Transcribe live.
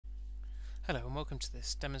Hello and welcome to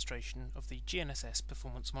this demonstration of the GNSS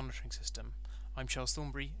Performance Monitoring System. I'm Charles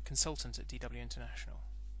Thornbury, consultant at DW International.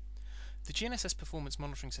 The GNSS Performance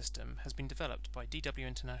Monitoring System has been developed by DW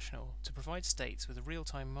International to provide states with a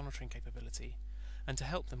real-time monitoring capability and to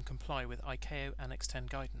help them comply with ICAO Annex 10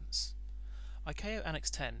 guidance. ICAO Annex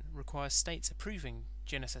 10 requires states approving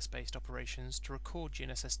GNSS-based operations to record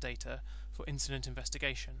GNSS data for incident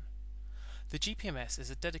investigation. The GPMS is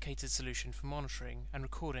a dedicated solution for monitoring and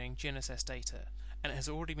recording GNSS data, and it has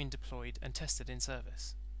already been deployed and tested in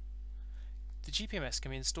service. The GPMS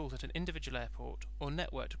can be installed at an individual airport or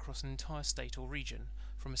networked across an entire state or region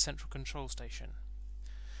from a central control station.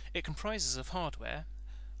 It comprises of hardware,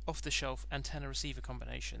 off-the-shelf antenna receiver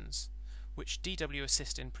combinations, which DW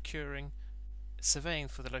assist in procuring, surveying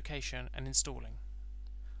for the location and installing.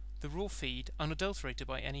 The raw feed, unadulterated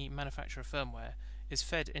by any manufacturer firmware, is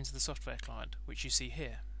fed into the software client, which you see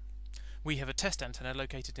here. We have a test antenna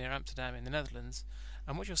located near Amsterdam in the Netherlands,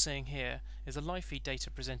 and what you're seeing here is the live feed data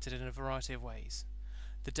presented in a variety of ways.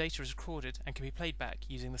 The data is recorded and can be played back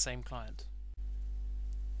using the same client.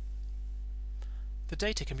 The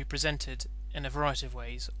data can be presented in a variety of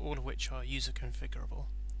ways, all of which are user configurable.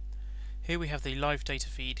 Here we have the live data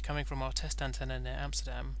feed coming from our test antenna near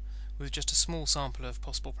Amsterdam, with just a small sample of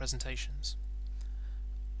possible presentations.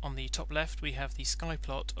 On the top left we have the sky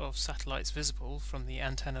plot of satellites visible from the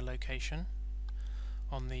antenna location.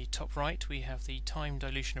 On the top right we have the time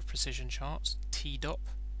dilution of precision chart, TDOP.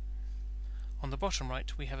 On the bottom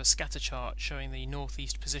right we have a scatter chart showing the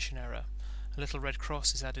northeast position error. A little red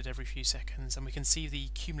cross is added every few seconds and we can see the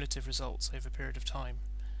cumulative results over a period of time.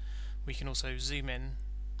 We can also zoom in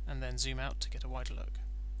and then zoom out to get a wider look.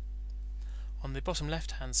 On the bottom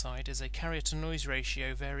left hand side is a carrier to noise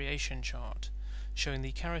ratio variation chart showing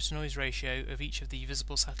the carrier to noise ratio of each of the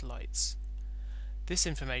visible satellites. This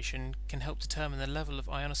information can help determine the level of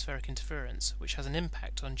ionospheric interference which has an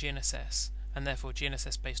impact on GNSS and therefore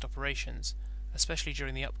GNSS based operations, especially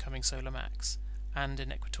during the upcoming solar max and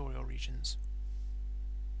in equatorial regions.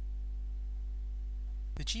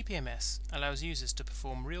 The GPMS allows users to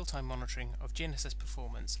perform real-time monitoring of GNSS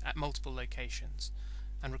performance at multiple locations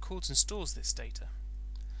and records and stores this data.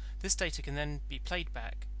 This data can then be played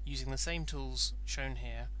back using the same tools shown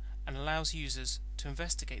here and allows users to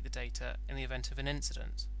investigate the data in the event of an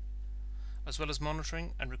incident. As well as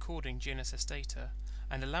monitoring and recording GNSS data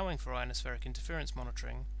and allowing for ionospheric interference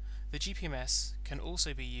monitoring, the GPMS can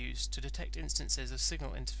also be used to detect instances of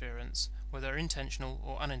signal interference, whether intentional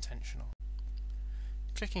or unintentional.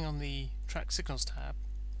 Clicking on the Track Signals tab,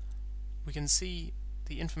 we can see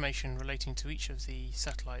the information relating to each of the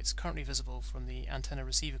satellites currently visible from the antenna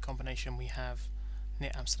receiver combination we have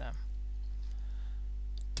near Amsterdam.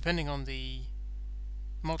 Depending on the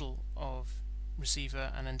model of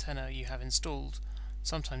receiver and antenna you have installed,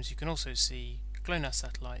 sometimes you can also see GLONASS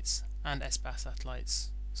satellites and SBAS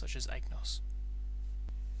satellites such as EGNOS.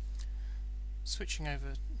 Switching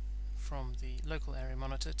over from the local area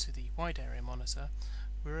monitor to the wide area monitor,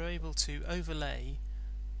 we're able to overlay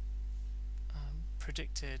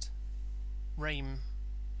predicted RAIM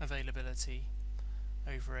availability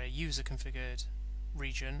over a user configured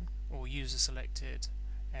region or user selected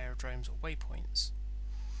aerodromes or waypoints.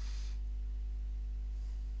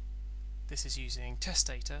 This is using test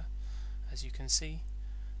data, as you can see,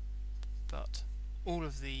 but all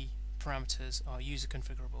of the parameters are user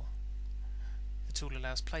configurable. The tool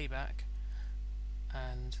allows playback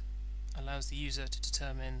and allows the user to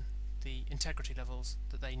determine the integrity levels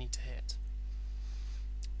that they need to hit.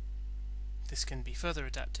 This can be further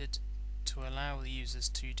adapted to allow the users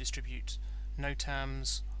to distribute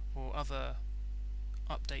NOTAMs or other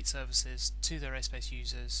update services to their airspace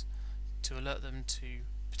users to alert them to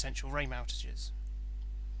potential RAIM outages.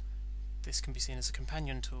 This can be seen as a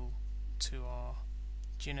companion tool to our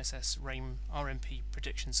GNSS RAIM RMP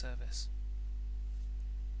prediction service.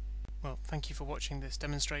 Well, thank you for watching this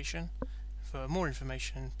demonstration. For more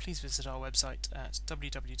information, please visit our website at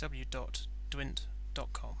www.dwint.com.